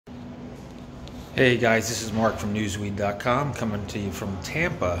Hey guys, this is Mark from Newsweed.com coming to you from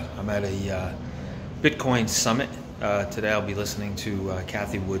Tampa. I'm at a Bitcoin summit. Today I'll be listening to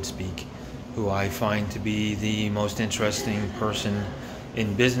Kathy Wood speak, who I find to be the most interesting person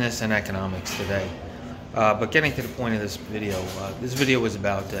in business and economics today. But getting to the point of this video was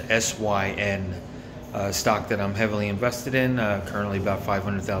about SYN, stock that I'm heavily invested in, currently about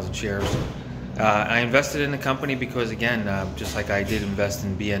 500,000 shares. I invested in the company because, again, just like I did invest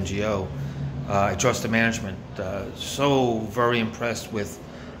in BNGO, I trust the management. So very impressed with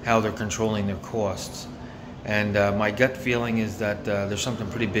how they're controlling their costs. And my gut feeling is that there's something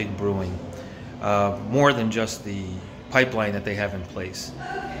pretty big brewing, more than just the pipeline that they have in place.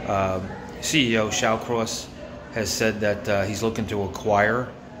 CEO Shawcross has said that he's looking to acquire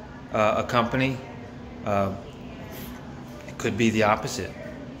a company. It could be the opposite.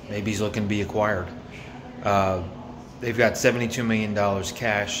 Maybe he's looking to be acquired. They've got $72 million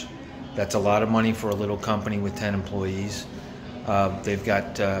cash. That's a lot of money for a little company with 10 employees. They've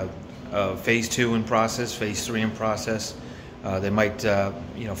got phase 2 in process, phase 3 in process. They might,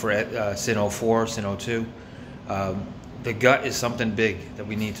 for Syn 04, Syn 02. The gut is something big that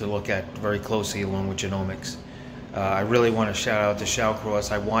we need to look at very closely along with genomics. I really want to shout out to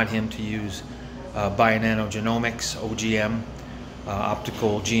Shawcross. I want him to use bionanogenomics, OGM,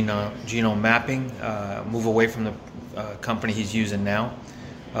 optical genome mapping, move away from the company he's using now.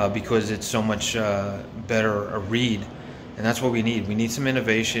 Because it's so much better a read, and that's what we need. We need some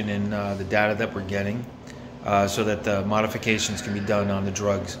innovation in the data that we're getting, so that the modifications can be done on the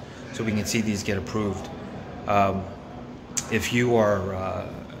drugs, so we can see these get approved. If you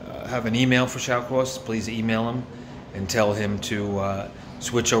have an email for Shawcross, please email him and tell him to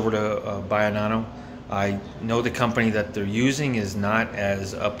switch over to Bionano. I know the company that they're using is not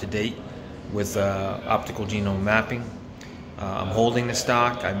as up to date with optical genome mapping. I'm holding the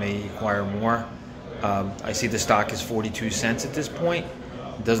stock. I may acquire more. I see the stock is 42 cents at this point.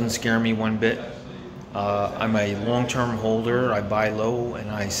 It doesn't scare me one bit. I'm a long-term holder. I buy low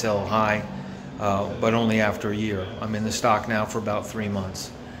and I sell high, but only after a year. I'm in the stock now for about 3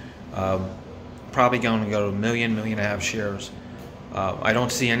 months. Probably going to go to 1.5 million shares. I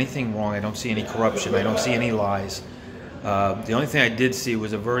don't see anything wrong. I don't see any corruption. I don't see any lies. The only thing I did see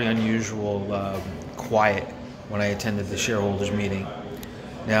was a very unusual quiet when I attended the shareholders meeting.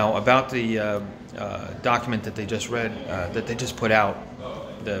 Now, about the document that they just read, that they just put out,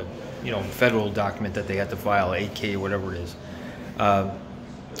 the federal document that they had to file, 8K or whatever it is.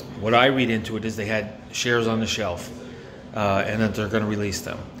 What I read into it is they had shares on the shelf, and that they're going to release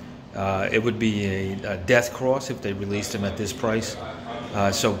them. It would be a death cross if they released them at this price.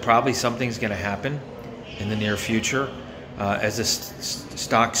 So probably something's going to happen in the near future. As the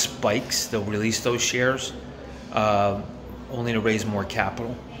stock spikes, they'll release those shares. Only to raise more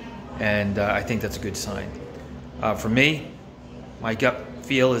capital, and I think that's a good sign. For me, my gut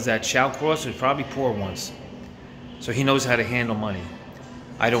feel is that Shawcross was probably poor once, so he knows how to handle money.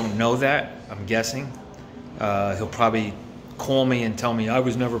 I don't know that. I'm guessing. He'll probably call me and tell me I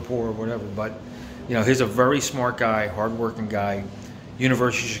was never poor or whatever, but he's a very smart guy, hardworking guy,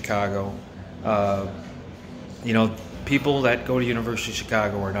 University of Chicago. People that go to University of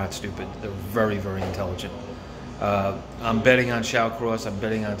Chicago are not stupid. They're very, very intelligent. I'm betting on Shawcross. I'm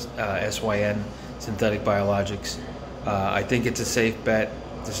betting on SYN, Synthetic Biologics. I think it's a safe bet.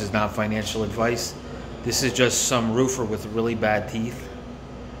 This is not financial advice. This is just some roofer with really bad teeth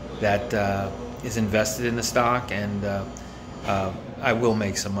that is invested in the stock, and I will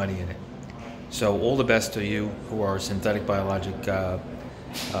make some money in it. So all the best to you who are synthetic biologic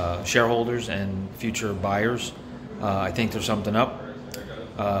shareholders and future buyers. I think there's something up.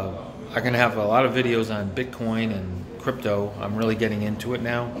 I'm going to have a lot of videos on Bitcoin and crypto. I'm really getting into it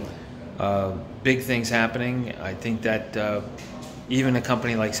now. Big things happening. I think that even a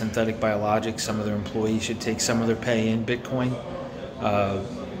company like Synthetic Biologics, some of their employees should take some of their pay in Bitcoin.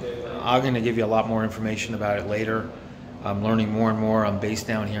 I'm going to give you a lot more information about it later. I'm learning more and more. I'm based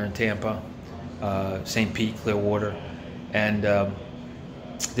down here in Tampa, St. Pete, Clearwater. And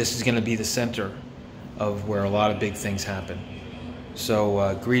this is going to be the center of where a lot of big things happen.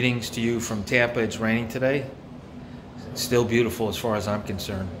 So greetings to you from Tampa. It's raining today. It's still beautiful as far as I'm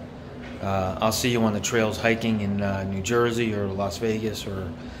concerned. I'll see you on the trails hiking in New Jersey or Las Vegas or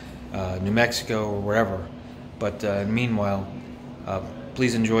New Mexico or wherever. But meanwhile,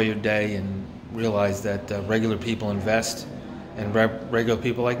 please enjoy your day and realize that regular people invest, and regular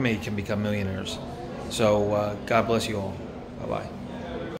people like me can become millionaires. So God bless you all. Bye-bye.